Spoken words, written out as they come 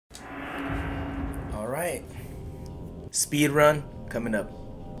Alright. Speed run coming up.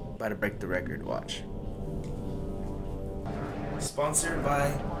 About to break the record, watch. Sponsored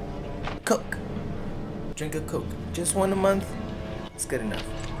by Coke. Drink a Coke. Just one a month. It's good enough.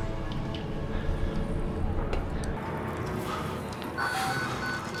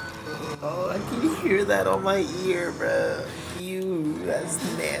 Oh, I can hear that on my ear, bro. Ew, that's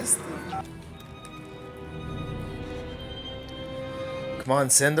nasty. Come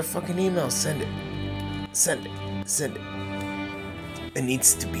on, send the fucking email. Send it. Send it. Send it. It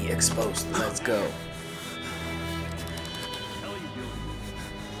needs to be exposed. Let's go.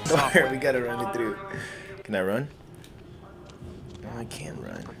 Alright, we gotta run it through. Can I run? No, I can't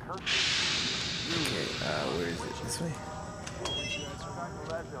run. Okay, where is it? This way?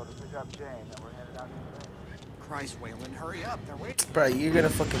 Christ, Waylon, hurry up. They're waiting. Bro, you're gonna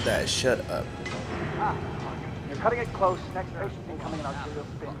fucking die. Shut up. You're cutting it close. Next patient's incoming in our studio.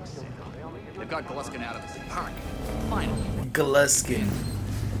 They've got Gluskin out of this park. Finally. Gluskin.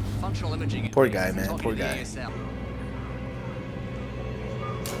 Functional imaging. Poor guy, man. Poor guy.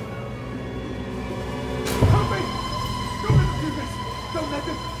 Don't let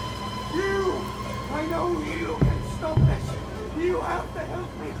them. I know you can stop this. You have to help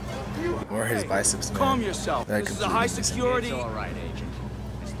me. Or his biceps, man. Calm yourself. That This is a high security. It's all right, Agent.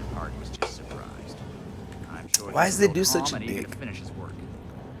 Mr. Park was just surprised. I'm sure. Why does they do such a dick? dick? Finish his work.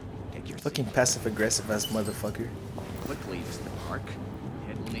 Take your Fucking seat. passive aggressive ass motherfucker. Quickly, Mr. Park.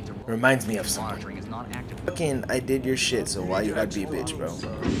 He'll need to Reminds me of someone. monitoring is not active. Fucking, I did your shit, so why you gotta be a bitch, bro?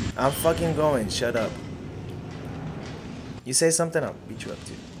 I'm fucking going. Shut up. You say something, I'll beat you up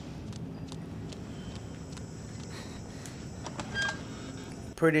too.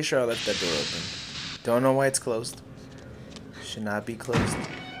 Pretty sure I left that door open. Don't know why it's closed. Should not be closed.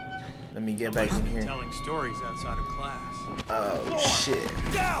 Let me get back in here. Telling stories outside of class. Oh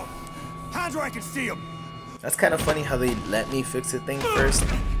shit. Down! Hands where I can see them. That's kind of funny how they let me fix the thing first,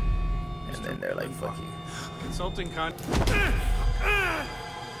 and then they're like, "Fuck you." Consulting con.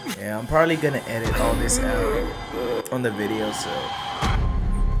 Yeah, I'm probably gonna edit all this out on the video, so.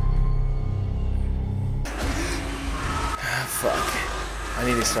 Fuck. I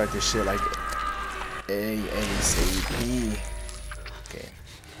need to start this shit like ASAP. Okay.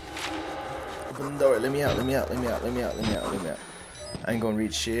 Open the door. Let me out. Let me out. Let me out. Let me out. Let me out. Let me out. I ain't gonna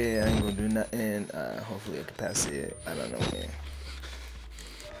read shit. I ain't gonna do nothing. Hopefully I can pass it. I don't know, man.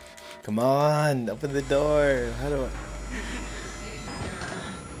 Come on. Open the door. How do I?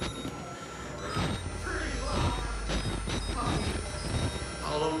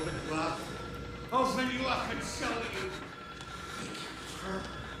 I'll open it up. Open you up and show you.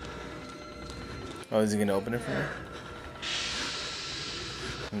 Oh, is he gonna open it for me?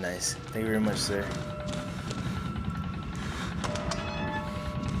 Nice. Thank you very much, sir.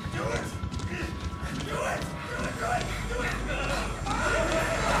 Do it! Do it! Do it! Do it! Do it!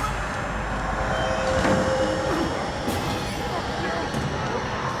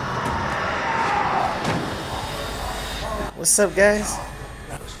 What's up, guys?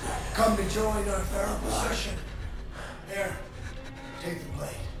 Come to join our feral procession. Here, take the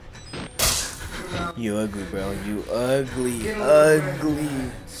blade. You ugly, bro. You ugly. Ugly.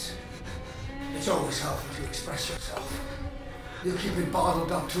 It's always healthy to express yourself. You keep it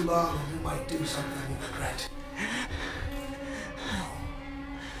bottled up too long and you might do something you regret.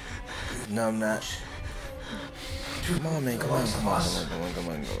 No, I'm not. Come on, man. Come on. Come on. Come on. Come on. Come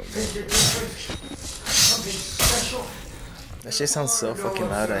on. Think you're different? Something special? That shit sounds so fucking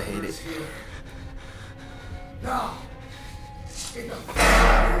loud. I hate it. Now, get the fuck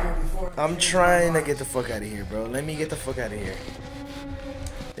out of here before I'm trying to get the fuck out of here, bro. Let me get the fuck out of here.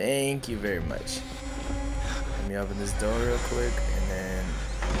 Thank you very much. Let me open this door real quick and then.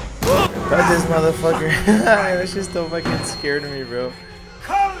 Cut this motherfucker. That's just so fucking scared of me, bro.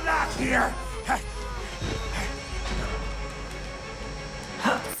 Come back here.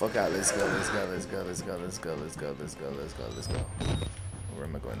 Fuck out, let's go, let's go, let's go, let's go, let's go, let's go, let's go, let's go, let's go. Where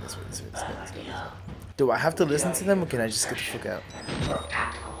am I going? This way, this way, let's go, let's go, let's go. Do I have to listen to them or can I just get the fuck out?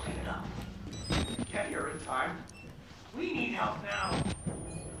 Get here in time. We need help now.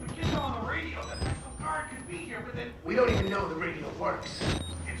 The kids on the radio. The National Guard could be here, but then We don't even know the radio works.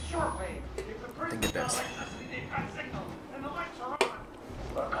 it's shortwave. If the prisoners it does. got electricity, they've got signal, and the lights are on.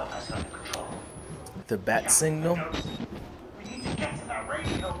 Look, I'll pass under control. The bat signal? We need to get to that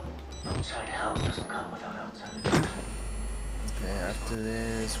radio. Outside help doesn't come without outside. Okay, after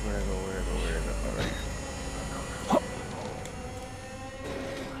this, where to go, where to go, where to go, alright.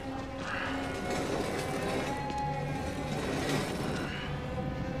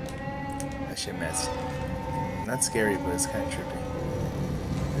 That shit messed. Not scary, but it's kind of trippy.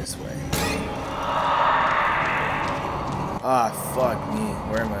 This way. Ah, fuck me.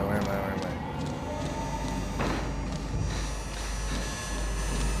 Where am I? Where am I? Where am I?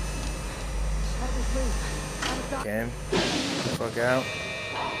 Okay. Fuck out.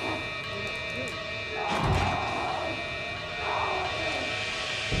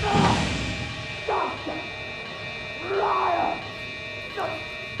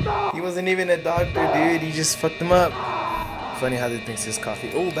 He wasn't even a doctor, dude. He just fucked him up. Funny how they thinks his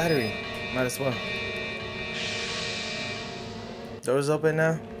coffee. Oh, battery. Might as well. Doors open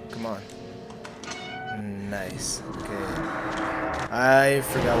now? Come on. Nice. Okay. I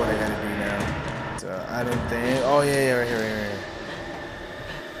forgot what I gotta do now. So I don't think. Oh yeah, right here, right here.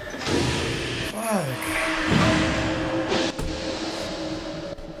 Fuck.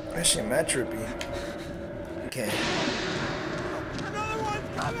 That shit mad trippy. Okay. Another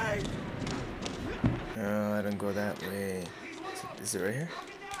one's coming! No, I don't go that way. Is it right here?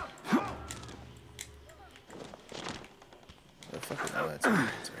 What the fuck is that? It's right here.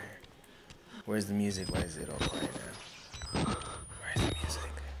 Where's the music? Why is it all quiet now? Where's the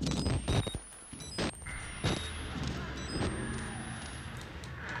music?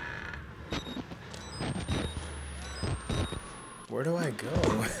 Where do I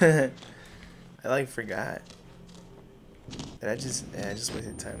go? I like forgot. Did I just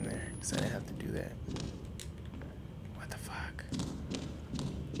wasted time there because I didn't have to do that. What the fuck?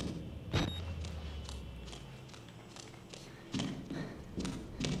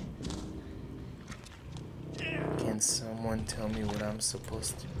 Can someone tell me what I'm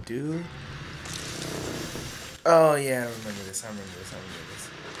supposed to do? Oh yeah, I remember this. I remember this. I remember this.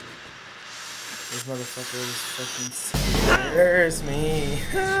 This motherfucker just fucking scares me.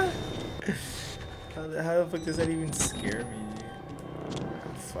 How the fuck does that even scare me, dude?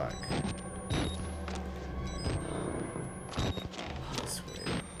 Oh, fuck. This way.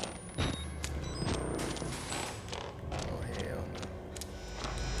 Oh, hell no.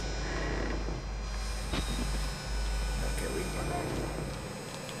 Okay, we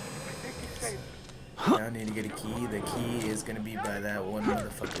can. Now I need to get a key. The key is gonna be by that one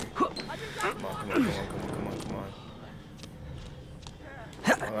motherfucker. Come on, come on, come on, come on, come on, come on.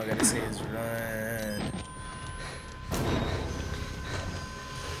 All I gotta say is run.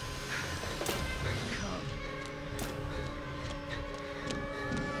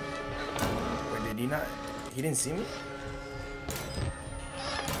 Wait, did he not? He didn't see me?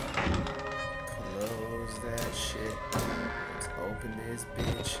 Close that shit. Let's open this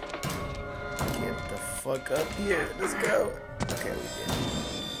bitch. Get the fuck up here. Let's go. Okay, we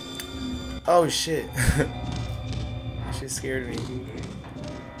good. Oh shit. That shit scared me.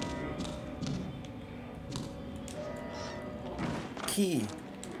 Key.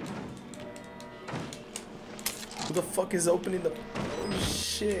 Who the fuck is opening the? Oh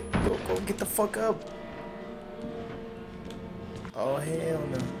shit! Go get the fuck up! Oh hell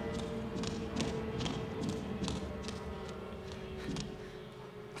no!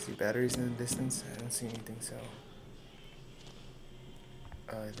 See batteries in the distance? I don't see anything. So,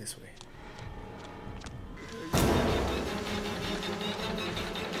 this way.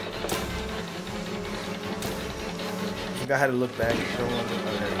 I think I had to look back. Oh,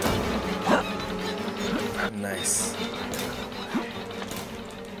 there we go. Nice.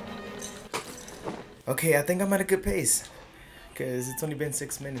 Okay, I think I'm at a good pace. Because it's only been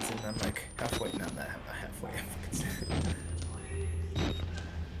 6 minutes and I'm like halfway. No, not halfway.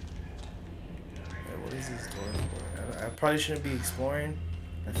 What is this door for? I probably shouldn't be exploring.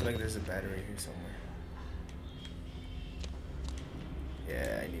 I feel like there's a battery here somewhere.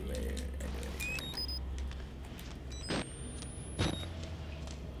 Yeah, anyway.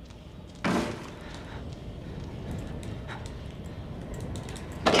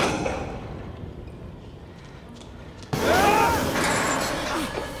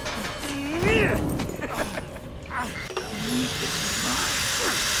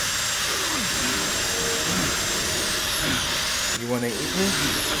 You wanna eat me?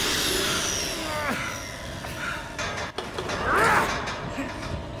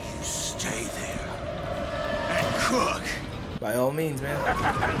 You stay there and cook. By all means, man.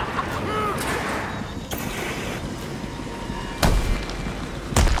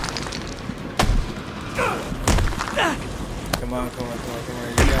 Come on.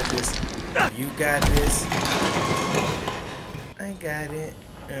 You got this. You got this. I got it.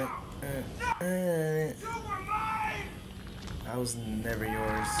 I was never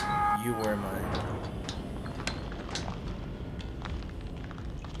yours. You were mine.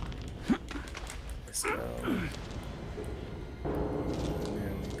 Let's go. And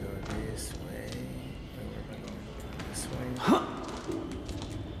then we go this way. Where am I going? This way.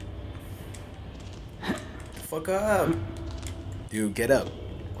 Fuck up. Dude, get up.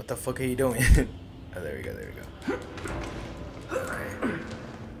 What the fuck are you doing? Oh, there we go, there we go. Okay.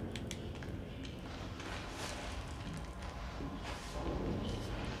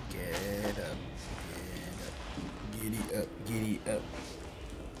 Get up. Giddy up, giddy up.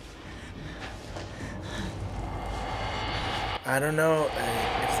 I don't know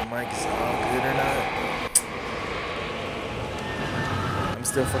if the mic is all good or not. I'm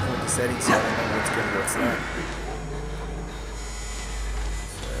still fucking with the settings, so I don't know what's good and what's not.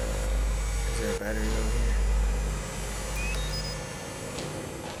 Is there a battery over here?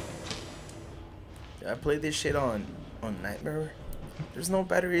 Did I play this shit on Nightmare? There's no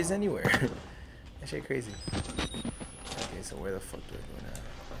batteries anywhere. That shit crazy. Okay, so where the fuck do I go now?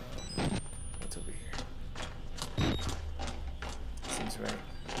 What's over here? Seems right.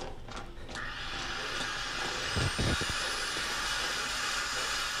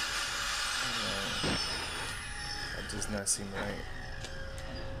 That does not seem right.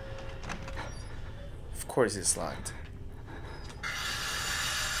 Of course it's locked.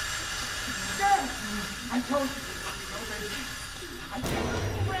 I told you.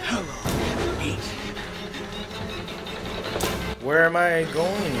 Hello, eat. Where am I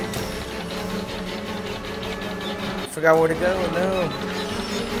going? I forgot where to go. No.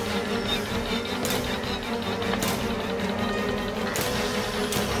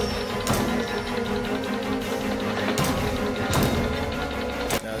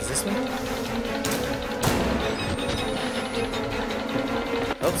 Now is this one?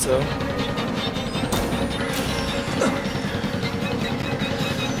 Hope so.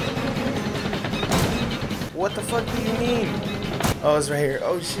 What the fuck do you mean? Oh, it's right here.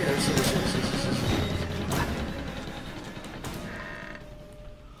 Oh shit, oh shit, oh shit, oh shit, oh shit.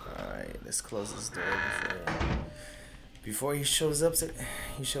 Alright, let's close this door before he shows up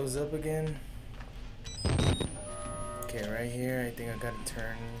again. Okay, right here, I think I gotta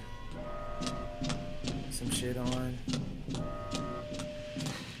turn some shit on.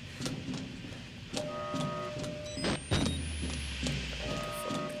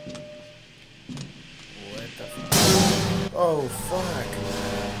 Oh, fuck.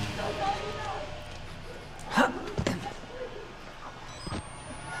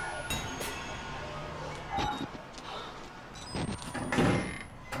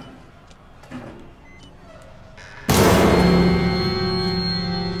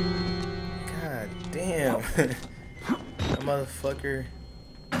 God damn. That motherfucker.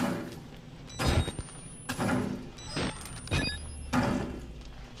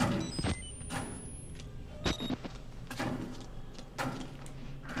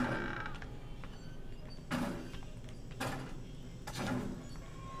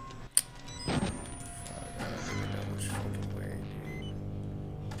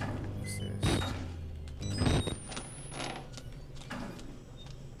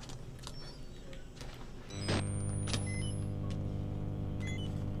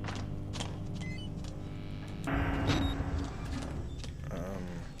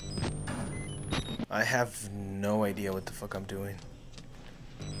 I have no idea what the fuck I'm doing.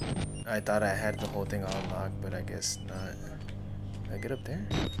 I thought I had the whole thing unlocked, but I guess not. Can I get up there?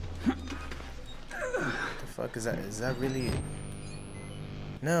 What the fuck is that? Is that really...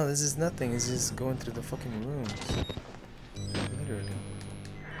 No, this is nothing. It's just going through the fucking rooms. Literally.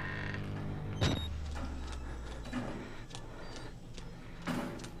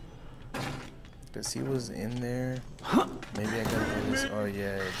 Because he was in there. Maybe I gotta do this. Oh,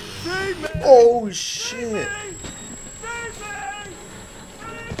 yeah, I do. Oh, shit!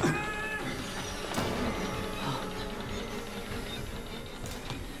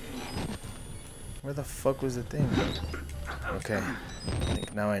 Where the fuck was the thing? Okay. I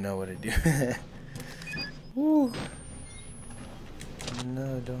think now I know what to do. Woo!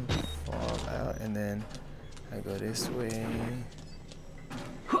 No, don't fall out. And then I go this way.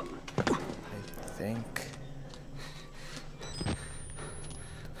 I think.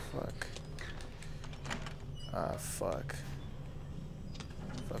 Fuck. Ah, fuck.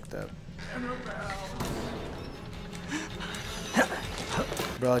 Fucked up.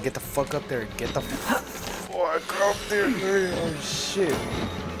 Bro, get the fuck up there. Get the fuck up there. Oh, shit.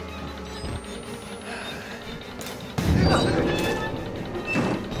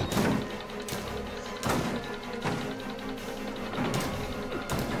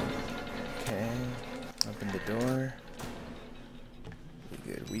 Okay. Open the door. We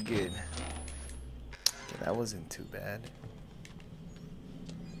good. We good. Okay, that wasn't too bad.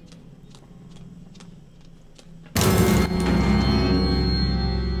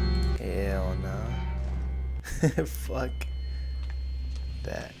 Hell no. Fuck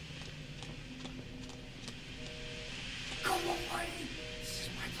that. Go away.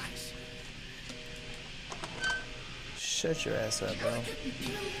 Shut your ass up, bro.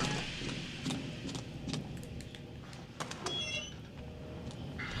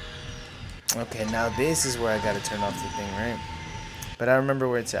 Okay, now this is where I gotta turn off the thing, right? But I remember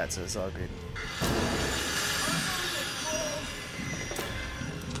where it's at, so it's all good.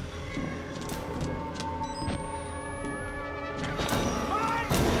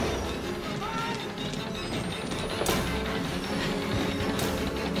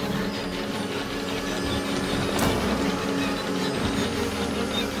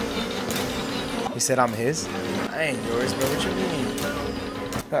 He said I'm his? I ain't yours, bro. What you mean?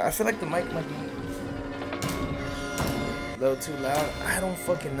 I feel like the mic might be a little too loud. I don't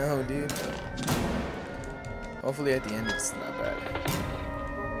fucking know, dude. Hopefully at the end it's not bad.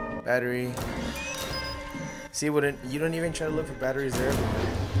 Battery. See what it, you don't even try to look for batteries there.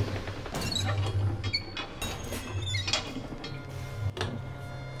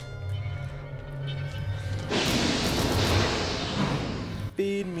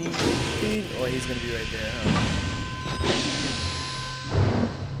 Feed me, feed. Oh, he's gonna be right there, huh?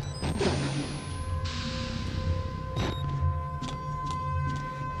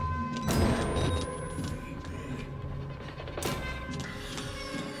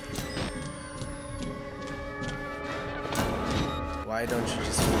 Why don't you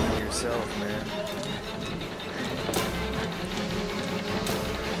just feed yourself, man?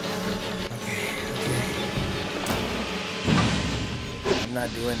 Okay. I'm not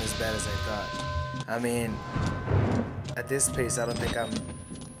doing as bad as I thought. I mean, at this pace, I don't think I'm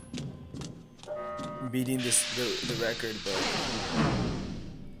beating the record, but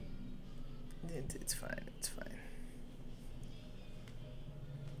it's fine. It's fine.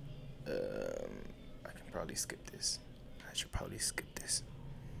 I can probably skip this. I should probably skip this.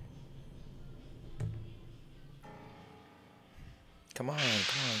 Come on.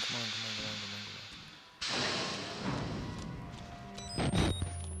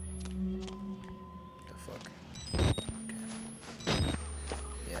 The fuck? Okay.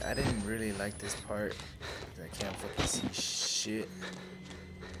 Yeah, I didn't really like this part. I can't fucking see shit.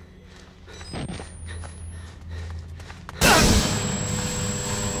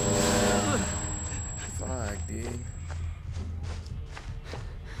 Fuck, dude.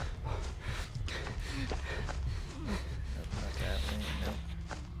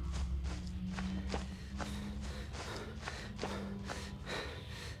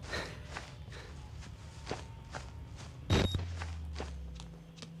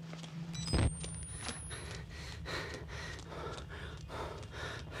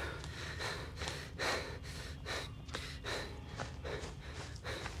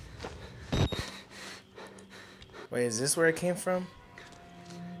 Wait, is this where it came from?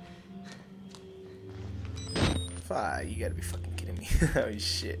 Fuck, you gotta be fucking kidding me. Oh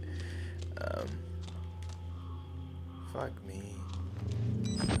shit. Fuck me.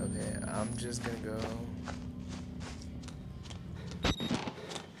 Okay, I'm just gonna go. Okay,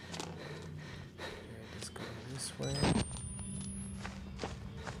 let's go this way.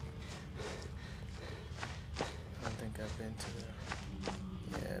 I don't think I've been to the.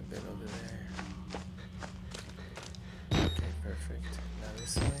 Yeah, I've been over there. Perfect. Now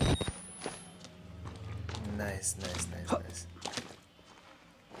this way. Nice.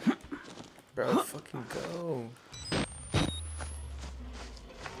 Bro, fucking go.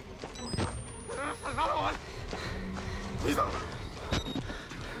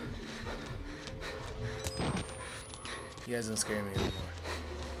 You guys don't scare me anymore.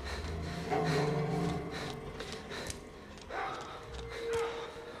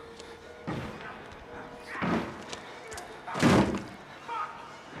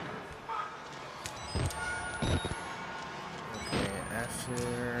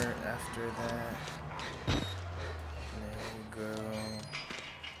 After that, there we go.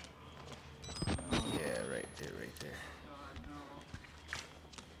 Yeah, right there.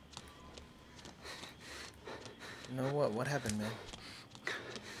 You know what? What happened, man?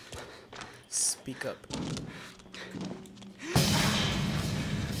 Speak up.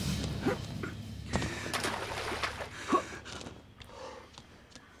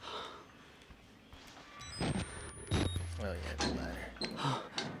 Well, yeah, it doesn't matter.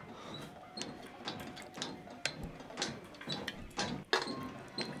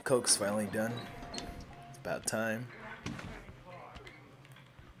 Coke's finally done. It's about time.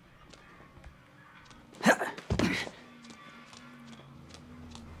 Yeah,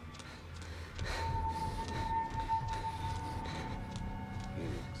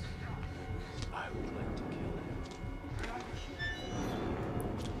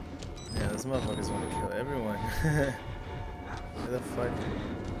 those motherfuckers want to kill everyone. Where the fuck?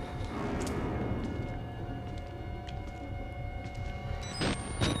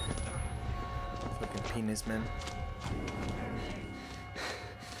 penis, man.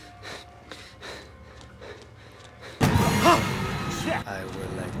 I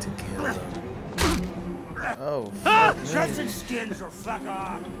would like to kill them. Oh, fuck me. Shut your skins or fuck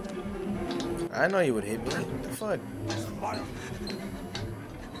off. I know you would hit me. What the fuck?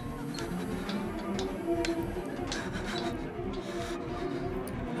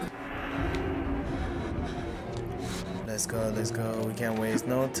 Let's go, let's go. We can't waste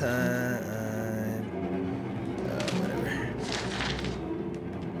no time. Whatever.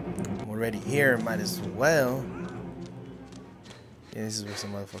 I'm already here. Might as well. Yeah, this is where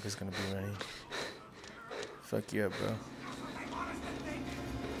some motherfucker's gonna be running. Fuck you up, bro.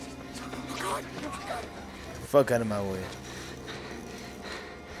 Fuck out of my way.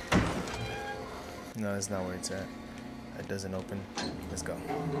 No, that's not where it's at. It doesn't open. Let's go.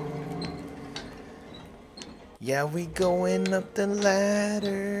 Yeah, we going up the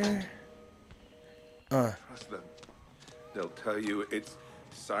ladder. Trust them. They'll tell you it's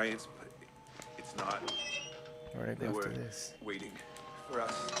science, but it's not. Where'd I They go were after this? waiting for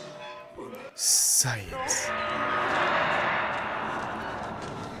us. Science.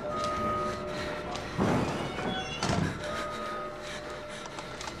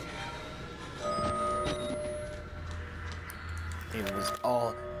 It was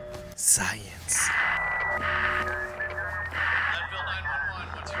all science. Leadville 911,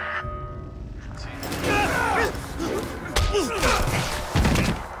 what's your...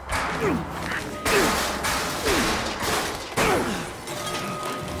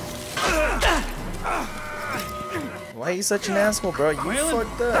 Why are you such an asshole, bro? You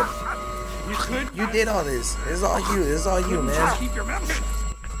fucked up. You could. You did all this. It's all you. It's all you, man. Keep your mouth shut.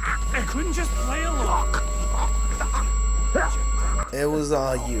 I couldn't just play along. It was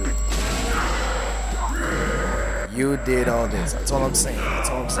all you. You did all this. That's all I'm saying. That's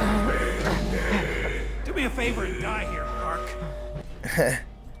all I'm saying. Do me a favor and die here, Mark.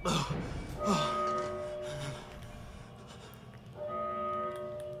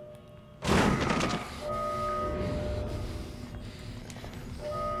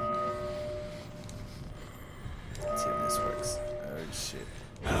 Let's see if this works. Oh shit.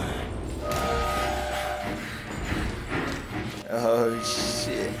 Oh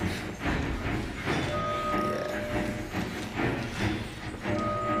shit. Yeah.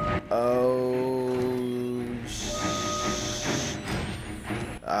 Oh shit.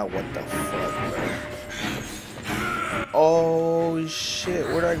 Ah, what the fuck, bro? Oh shit.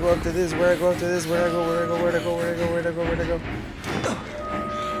 Where'd I go after this? Where'd I go after this? Where'd I go? Where'd I go? Where'd I go? Where'd I go? Where'd I go? Where'd I go?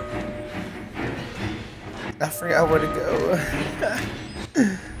 I forgot where to go.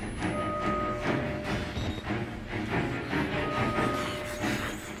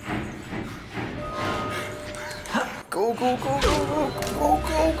 Go, go, go, go, go, go,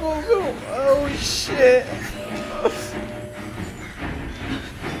 go, go, go. Oh shit.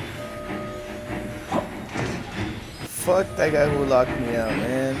 Fuck that guy who locked me out,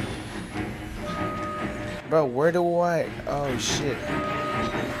 man. Bro, where do I? Oh shit.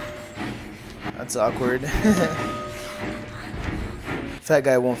 That's awkward. Fat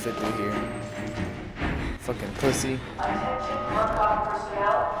guy won't fit through here. Fucking pussy. Attention, workout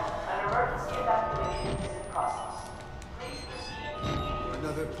personnel. An emergency evacuation is in process. Please proceed.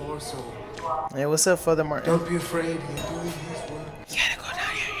 Another poor soul. Hey, what's up, Father Martin? Don't be afraid. He's doing his work. You gotta go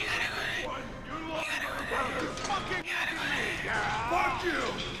down here. You gotta go down. Fuck you!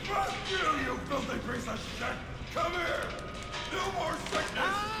 Fuck you, you filthy piece of shit! Come here! No more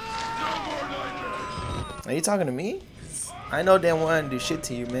sickness! No more nightmares! Are you talking to me? I know damn well I didn't do shit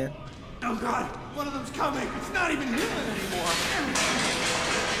to you, man. Oh god! One of them's coming! It's not even human anymore!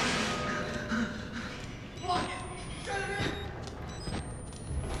 Lock it! Get it in!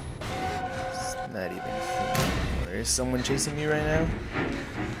 It's not even human. Is someone chasing me right now?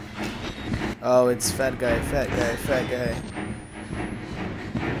 Oh, it's fat guy, fat guy, fat guy.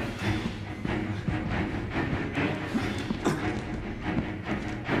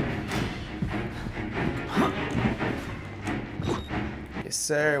 Yes,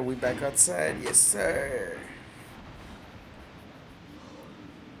 sir. We back outside. Yes, sir.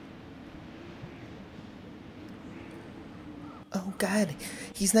 Oh, God.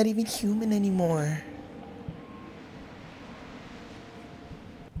 He's not even human anymore.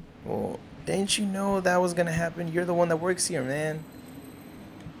 Well, didn't you know that was gonna happen? You're the one that works here, man.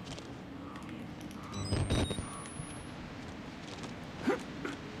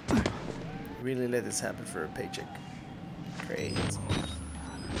 Really let this happen for a paycheck. Crazy.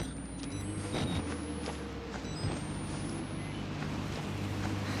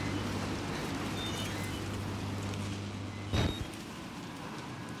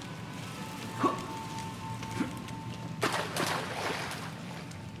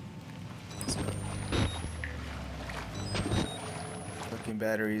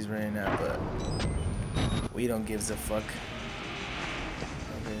 batteries right now, but we don't give a fuck.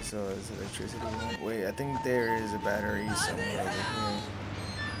 Okay, so it's electricity. Wait, I think there is a battery somewhere over here.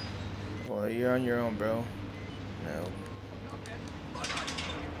 Well, you're on your own, bro. No.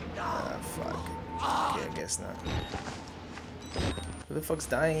 Ah, fuck. Okay, I guess not. Who the fuck's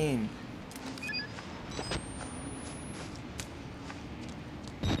dying?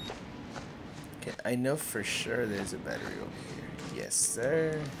 Okay, I know for sure there's a battery over here. Yes,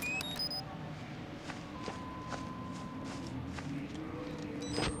 sir.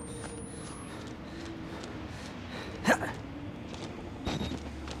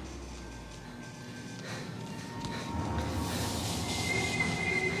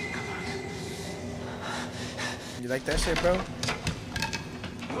 You like that shit, bro?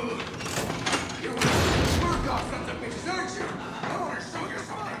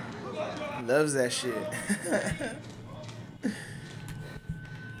 Loves that shit.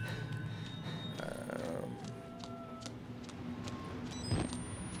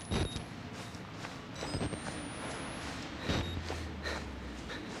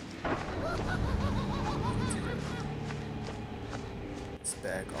 It's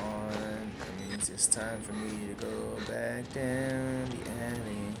back on. That means it's time for me to go back down the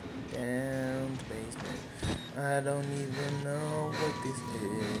alley, down the basement. I don't even know what this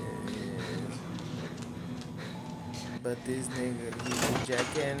is, but this nigga, he's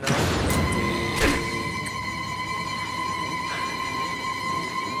jacking on his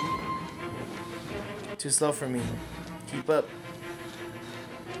dick. Too slow for me. Keep up.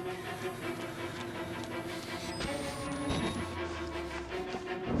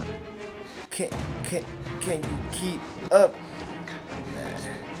 Can you keep up?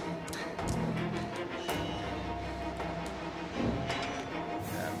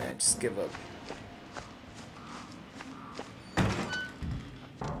 Nah, man, just give up.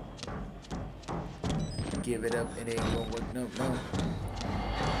 Give it up, it ain't gonna work, no.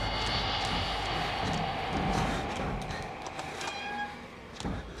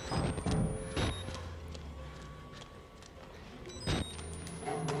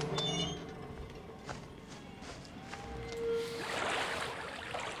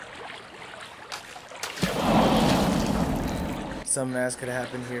 Something else could have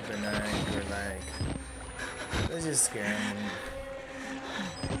happened here, but nah, we're like, let's just scare him.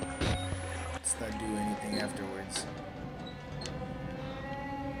 Let's not do anything afterwards.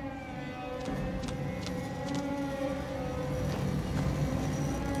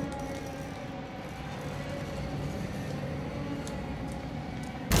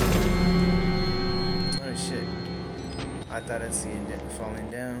 Oh shit. I thought I'd see it falling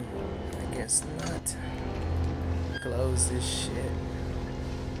down. I guess not. Close this shit.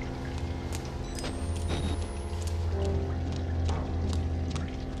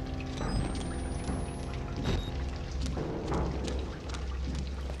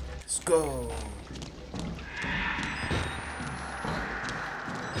 Let's go.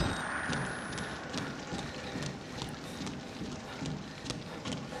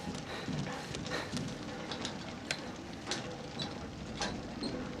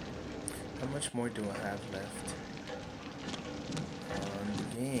 How much more do I have left?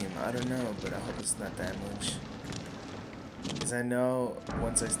 Game. I don't know, but I hope it's not that much. Because I know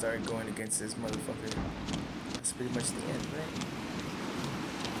once I start going against this motherfucker, that's pretty much the end,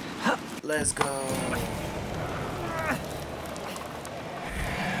 right? Let's go.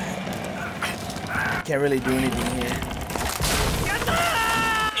 Can't really do anything here.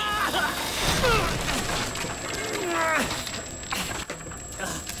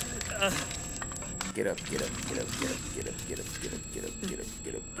 Get up, get up, get up, get up, get up, get up, get up, get up, get up, get up,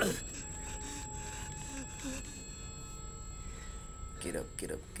 get up. Get up,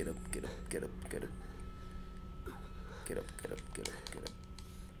 get up, get up, get up, get up, get up. Get up, get up, get up, get up.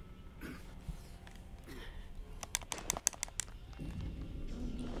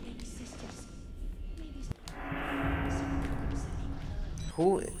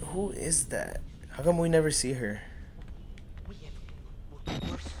 Who is that? How come we never see her? How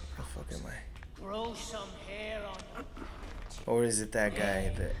the fuck am I? Grow some hair on you. Or is it that guy,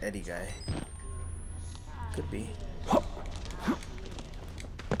 the Eddie guy? Could be.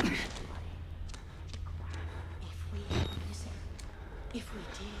 If we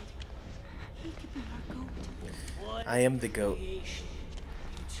did, he could be our goat. I am the goat. You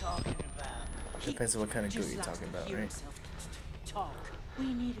talking about? Depends on what kind of goat you're talking about, right? Talk.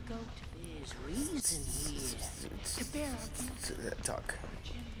 We need a goat. There's reason here to bear our guilt. Talk.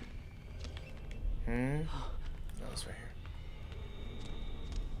 That was right here.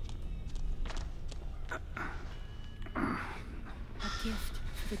 A gift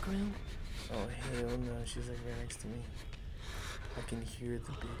the groom? Oh hell no, she's like right next to me. I can hear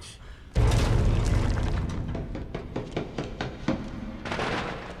the bitch.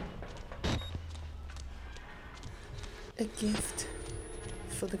 A gift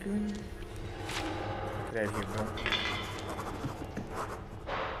for the groom. Get out of here, bro.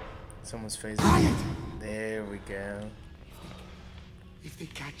 Someone's face. There we go. If they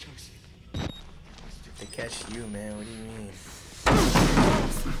catch us. If they catch you, man, what do you mean?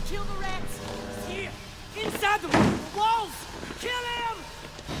 Kill the rats! Here! Inside the walls! Kill him!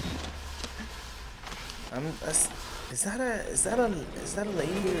 Is that a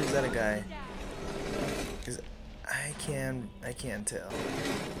lady or is that a guy? Cause I can't tell.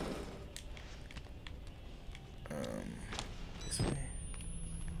 This way.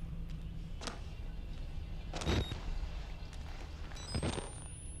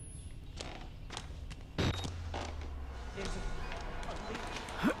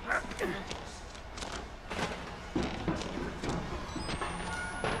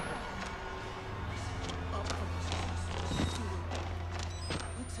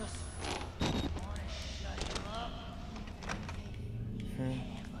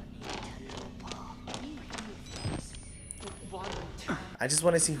 I just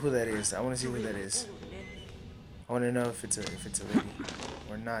want to see who that is. I want to see who that is. I want to know if it's a lady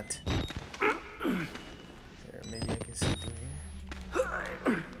or not. Here, maybe I can see through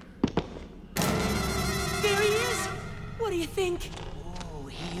here. There he is! What do you think? Oh,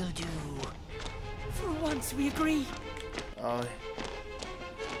 he'll do. For once we agree. Oh,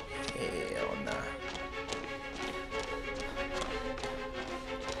 hell nah.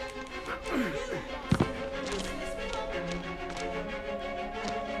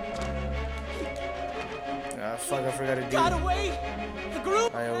 Ah, fuck, I forgot to do Got it. away! The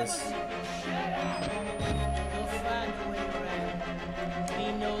group! I always... We'll find a way around. We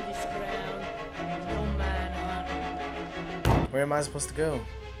know this ground. No man hunt. Where am I supposed to go?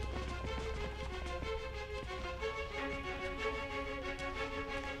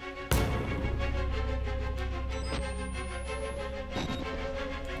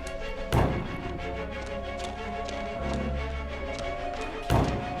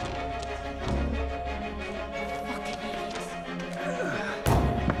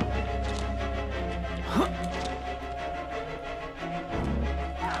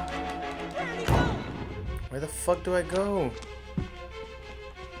 Where the fuck do I go?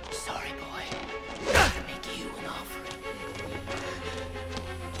 Sorry, boy. Gotta make you an offering.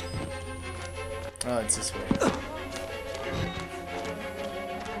 Oh, it's this way.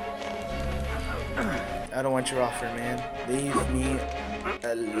 I don't want your offer, man. Leave me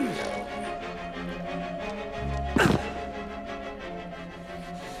alone.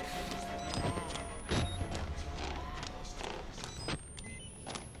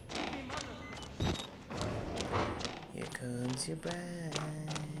 Here comes your bride.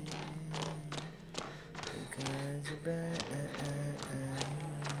 Here comes your bride.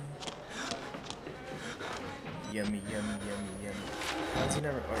 Yummy, yummy, yummy, yummy. How's he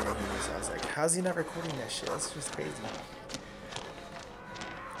never? Oh yeah, he is. I was like, how's he not recording that shit? That's just crazy.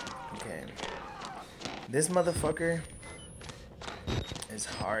 Okay. This motherfucker is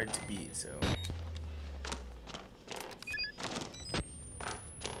hard to beat, so.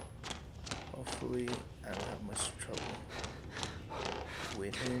 Hopefully, I don't have much trouble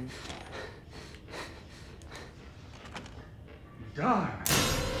with him. Darn.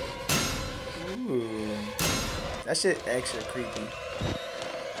 Ooh. That shit extra creepy.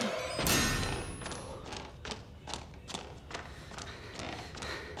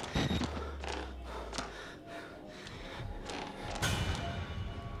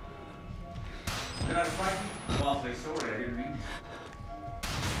 Did I fight you? I'm awfully sorry, I didn't mean to.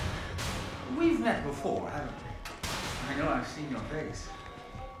 We've met before, haven't we? I know I've seen your face.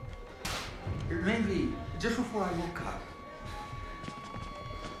 Maybe just before I woke up.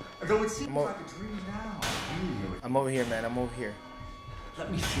 Though it seems like a dream now. I'm over here, man. I'm over here. Let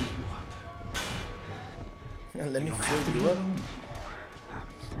me fill you up. Let me fill you up.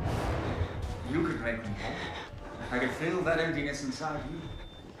 You could make me whole. I could feel that emptiness inside you.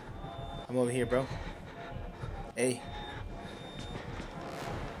 I'm over here, bro. Hey.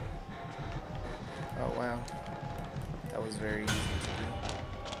 Oh, wow. That was very easy to do.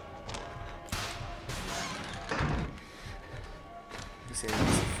 He said he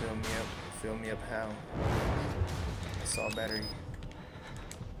wants to fill me up. Fill me up how? Assault battery.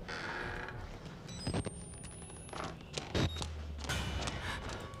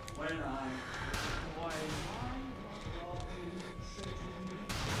 When I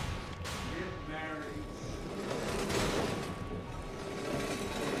get married.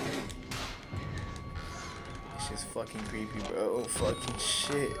 fucking creepy, bro. Fucking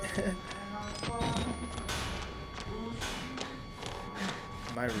shit.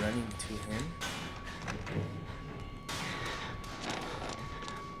 Am I running to him?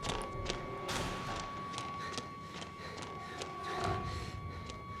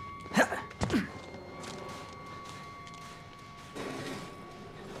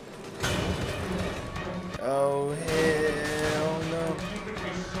 Oh, hell no.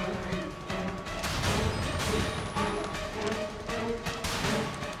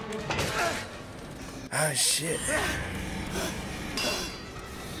 Oh, shit.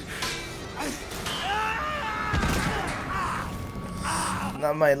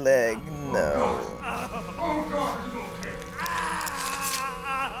 Not my leg, no.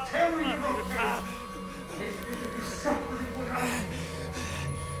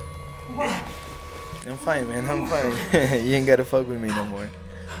 I'm fine, man. I'm fine. You ain't gotta fuck with me no more.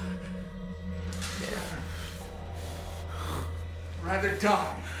 Rather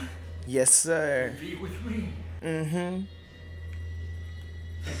die. Yes, sir. Be with me. Mm-hmm. And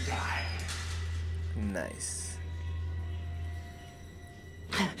die. Nice.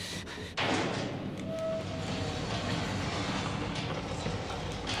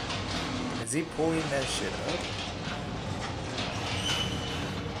 Is he pulling that shit up?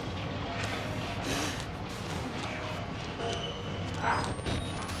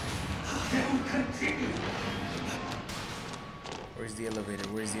 Where's the elevator?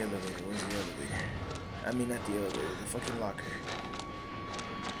 Where's the elevator? Where's the elevator? I mean, not the elevator, the fucking locker.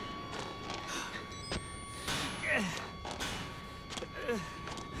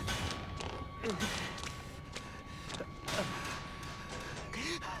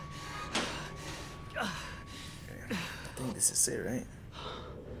 I think this is it, right?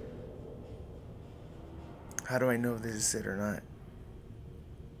 How do I know if this is it or not?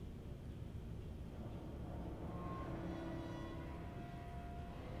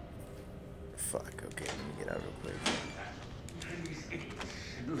 Fuck, okay, let me get out real quick. These idiots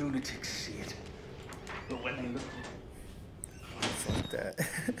and lunatics see it. But when they look... Fuck that.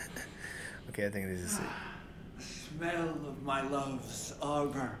 Okay, I think this is it. The smell of my love's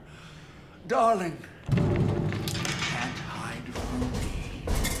arbor. Darling, can't hide from me.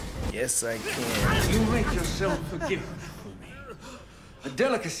 Yes, I can. You make yourself a gift for me. A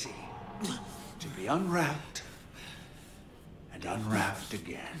delicacy to be unwrapped and unwrapped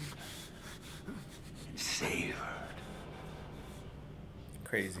again. And savored.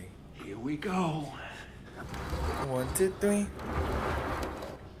 Crazy. Here we go. 1, 2, 3.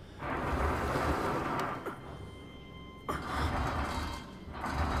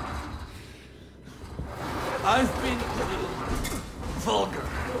 I've been a little vulgar.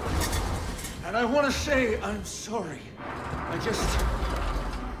 And I want to say I'm sorry. I just...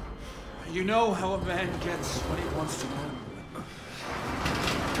 You know how a man gets what he wants to know.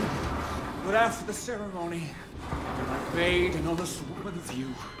 But after the ceremony, I've made an honest woman of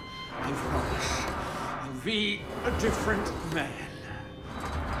you. I promise I'll be a different man.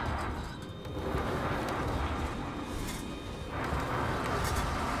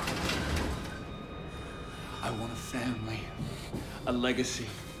 I want a family, a legacy,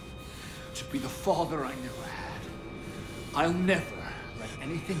 to be the father I never had. I'll never let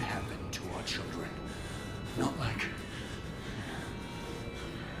anything happen to our children. Not like...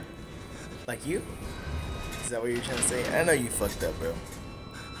 Like you? Is that what you're trying to say? I know you fucked up, bro.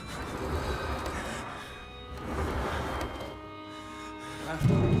 I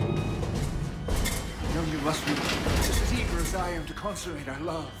know you must be just as eager as I am to consummate our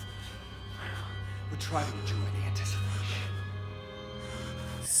love. But try to enjoy the anticipation.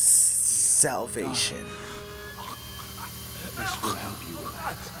 Salvation. This will help you with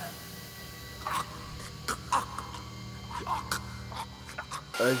that.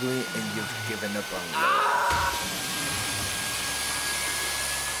 Ugly and you've given up on love.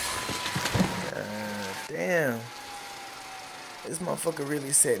 Damn. This motherfucker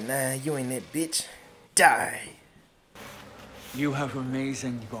really said, nah, you ain't it, bitch. Die. You have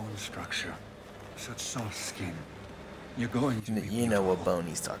amazing bone structure. Such soft skin. You're going to be You know what bone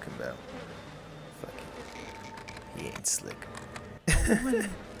he's talking about. Fuck it. He ain't slick.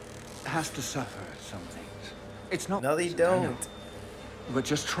 Has to suffer some things. It's not... No, they I know. don't. But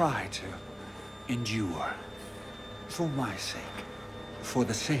just try to endure. For my sake. For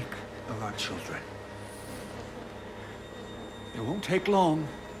the sake of our children. It won't take long.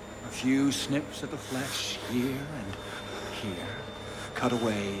 A few snips of the flesh here and here. Cut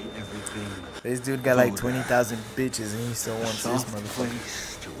away everything. This dude got like vulgar. 20,000 bitches and he still A wants this soft motherfucker.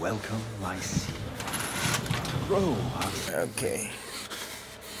 place to welcome my seed. To grow up. Okay.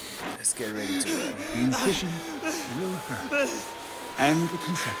 Let's get ready to run. The incision will hurt. And the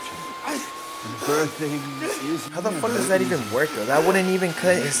conception. And birthing is... How the fuck does that even work though? That wouldn't even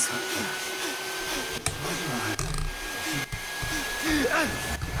cut his...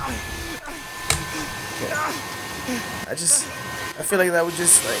 I feel like that would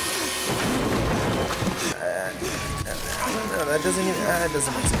just like... I don't know, that doesn't even... it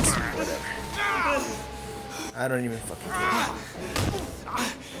doesn't make sense. Whatever. I don't even fucking care.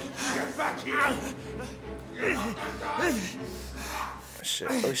 Get back here! Oh shit,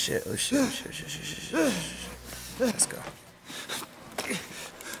 oh shit, oh shit, oh shit, oh shit, oh shit, oh shit. Let's go.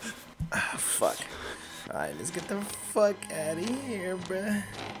 Ah, fuck. Alright, let's get the fuck out of here, bruh.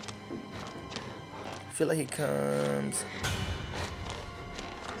 I feel like he comes.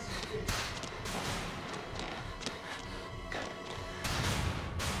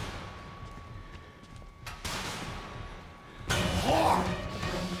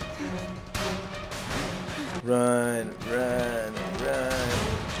 Run, run, run.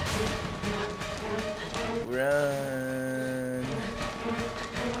 Run.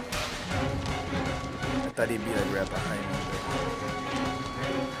 I thought he'd be like right behind me,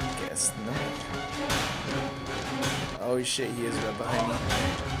 but guess not. Oh shit, he is right behind me.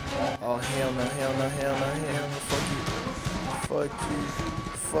 Oh hell no, hell no, hell no, hell no. Fuck you. Fuck you.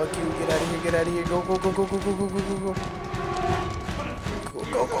 Fuck you. Get out of here, get out of here. Go, go, go, go, go, go, go, go, go, go. Go,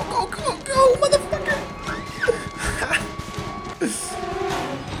 go, go, go, go, go, motherfucker.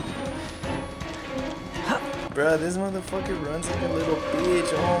 Bruh, this motherfucker runs like a little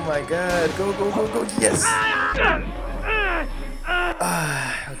bitch. Oh my god. Go, go, go, go. Yes.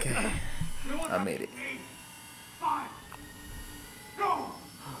 Okay. I made it. Fine. Go!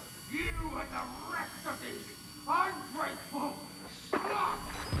 You and the rest of these ungrateful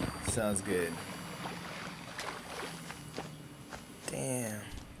sluts! Sounds good. Damn.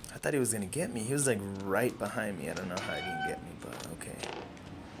 I thought he was gonna get me. He was like right behind me. I don't know how he didn't get me, but okay.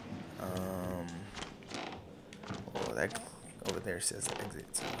 Oh, that over there says exit,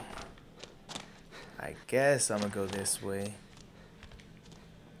 so I guess I'm gonna go this way.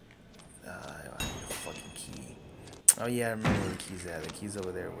 I need a fucking key. Oh yeah, I remember where the key's at. The key's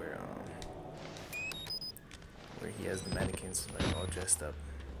over there where he has the mannequins like all dressed up.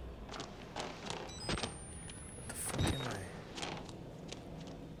 What the fuck am I?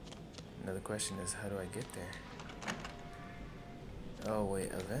 Another question is, how do I get there? Oh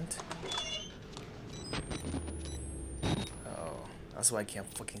wait, event? Oh, that's why I can't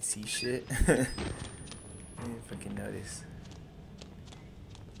fucking see shit. I didn't fucking notice.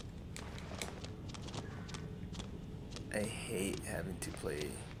 I hate having to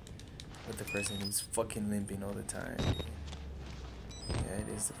play with the person who's fucking limping all the time. Yeah, it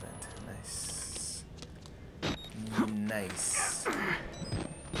is event. Nice. Nice.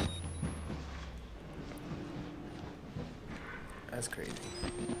 That's crazy.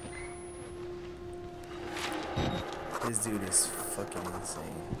 This dude is fucking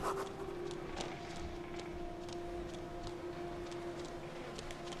insane.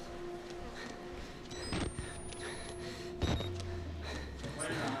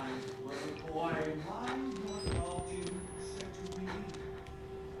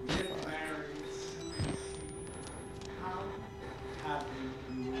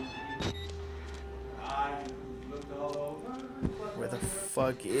 Where the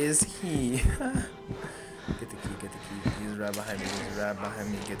fuck is he? Get the key, get the key. He's right behind me, he's right behind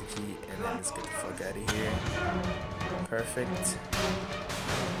me. Get the key, and then let's get the fuck out of here. Perfect.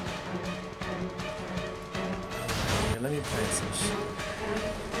 Here, let me plant some shit.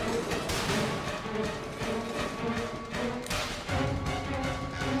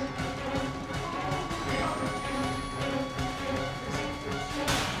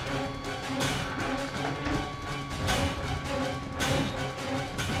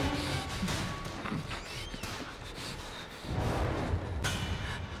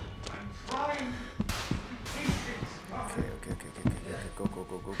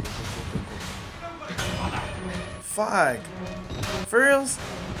 Fuck. For reals?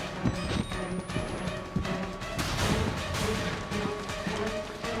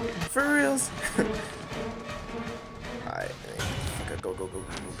 For reals? Alright. Go, go, go, go, go.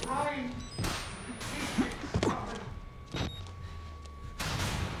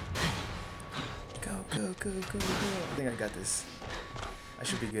 Go, go, go, go, go. I think I got this. I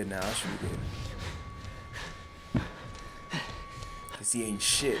should be good now. I should be good. Cause he ain't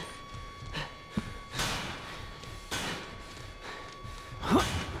shit.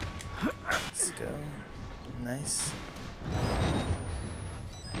 Let's go. Nice.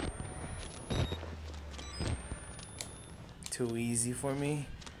 Too easy for me.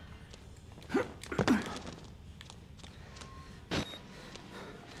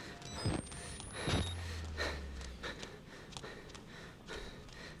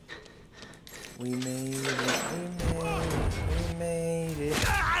 We made it. We made it.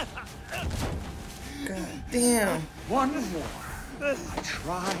 God damn. One more. I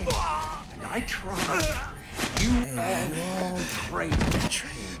tried. And I tried. You all prayed.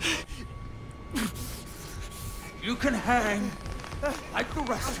 You can hang like the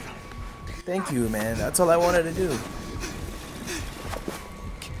rest of them. Thank you, man. That's all I wanted to do.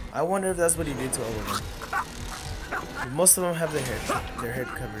 I wonder if that's what he did to all of them. Most of them have their head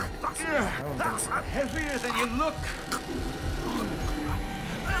covered. So I don't think so. Heavier than you look.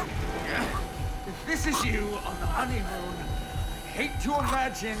 If this is you on the honeymoon, I hate to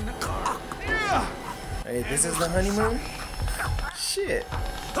imagine. Hey, this is the honeymoon? Shit.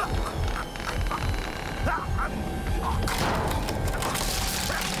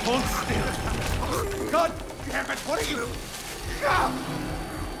 Hold still. God damn it, what are you?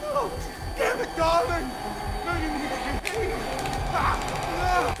 Oh, damn it, darling. No, you need to get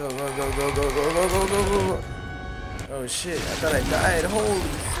Go, go, go, go, go, go, go, go, go, go. Oh shit, I thought I died. Holy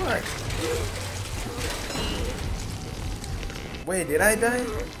fuck. Wait, did I die?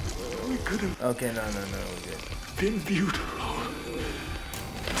 We could have Okay, no, we're good. been beautiful.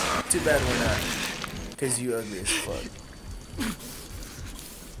 Too bad we're not. Cause you ugly as fuck.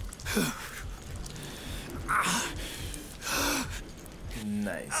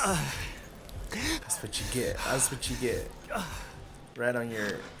 Nice. That's what you get. That's what you get. Right on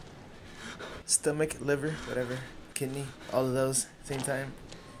your stomach, liver, whatever, kidney, all of those same time.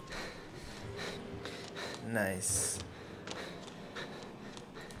 Nice.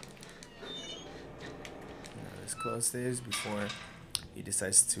 Now let's close this before he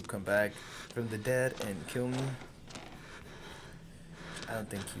decides to come back from the dead and kill me. I don't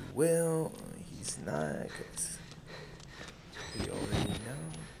think he will. He's not, because we already know.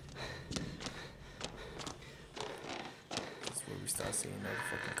 That's where we start seeing all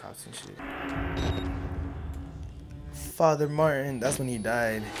the fucking cops and shit. Father Martin, that's when he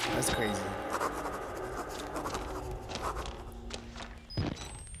died. That's crazy.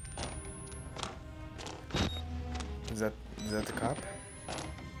 Is that the cop?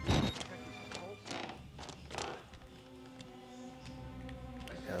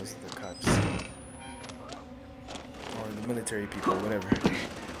 Yeah, those are the cops. Or the military people, whatever.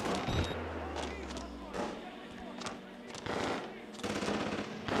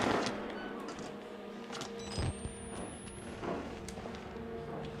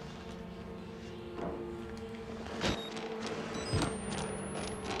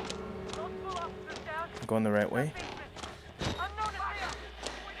 Going the right way?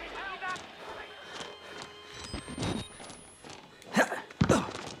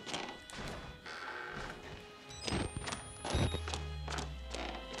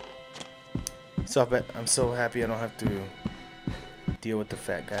 I'm so happy I don't have to deal with the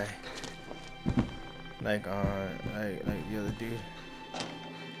fat guy like the other dude.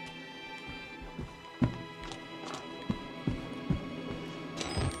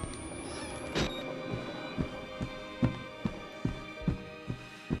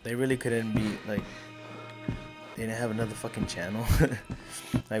 They really couldn't be like, they didn't have another fucking channel.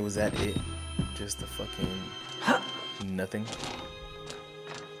 Like, was that it? Just a fucking nothing.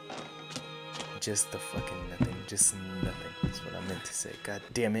 Just the fucking nothing. Just nothing. That's what I meant to say. God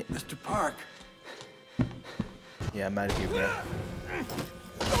damn it. Mr. Park. Yeah, I'm out of here, bro.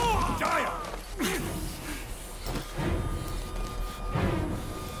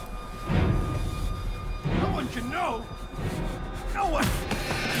 No one can know. No one.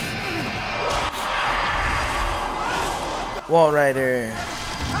 Wall Rider.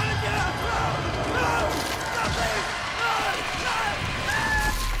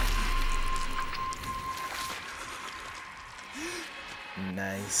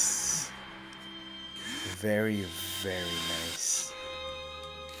 Nice. Very, very nice.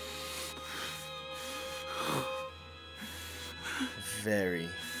 Very,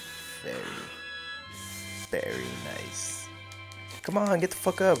 very, very nice. Come on, get the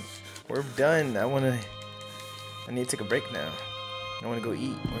fuck up. We're done. I need to take a break now. I want to go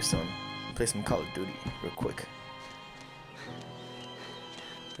eat or play some Call of Duty real quick.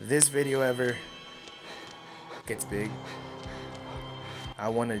 If this video ever gets big, I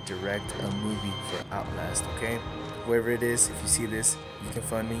want to direct a movie for Outlast, okay? Whoever it is, if you see this, you can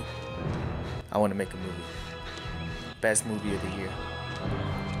fund me. I want to make a movie. Best movie of the year.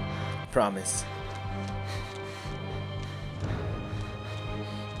 Promise.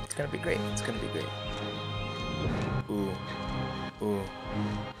 It's gonna be great. It's gonna be great. Ooh. Ooh.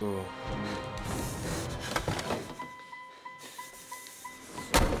 Ooh.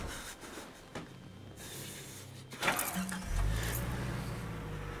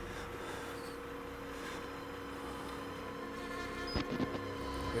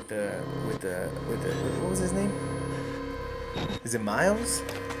 what was his name? Is it Miles?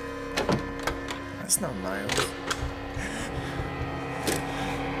 That's not Miles.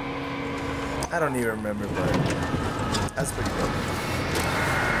 I don't even remember, but that's pretty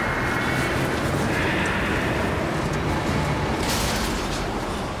dope.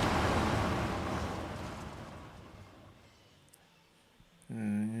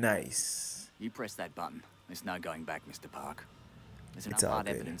 Nice. You press that button. There's no going back, Mr. Park. There's enough It's all hard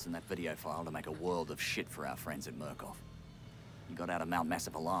good. evidence in that video file to make a world of shit for our friends at Murkoff. You got out of Mount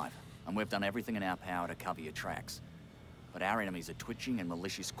Massive alive, and we've done everything in our power to cover your tracks. But our enemies are twitching and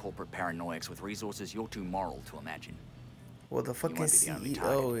malicious corporate paranoiacs with resources you're too moral to imagine. Well, the fucking won't be the only CEO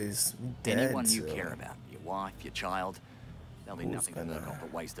target. is dead. Anyone you so care about, your wife, your child, there'll be who's nothing for gonna- Murkoff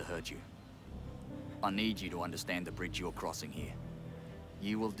but ways to hurt you. I need you to understand the bridge you're crossing here.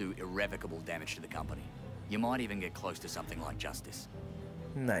 You will do irrevocable damage to the company. You might even get close to something like justice.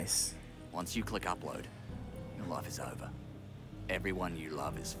 Nice. Once you click upload, your life is over. Everyone you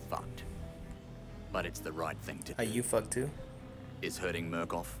love is fucked. But it's the right thing to do. Are you fucked too? Is hurting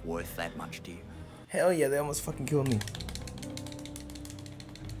Murkoff worth that much to you? Hell yeah, they almost fucking killed me.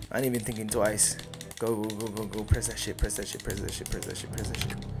 I ain't even thinking twice. Go, go, go, go, go. Press that shit, press that shit, press that shit, press that shit, press that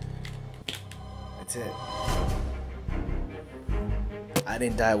shit. That's it. I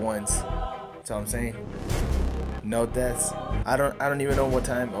didn't die once. That's all I'm saying. No deaths. I don't even know what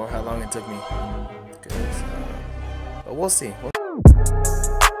time or how long it took me. But we'll see.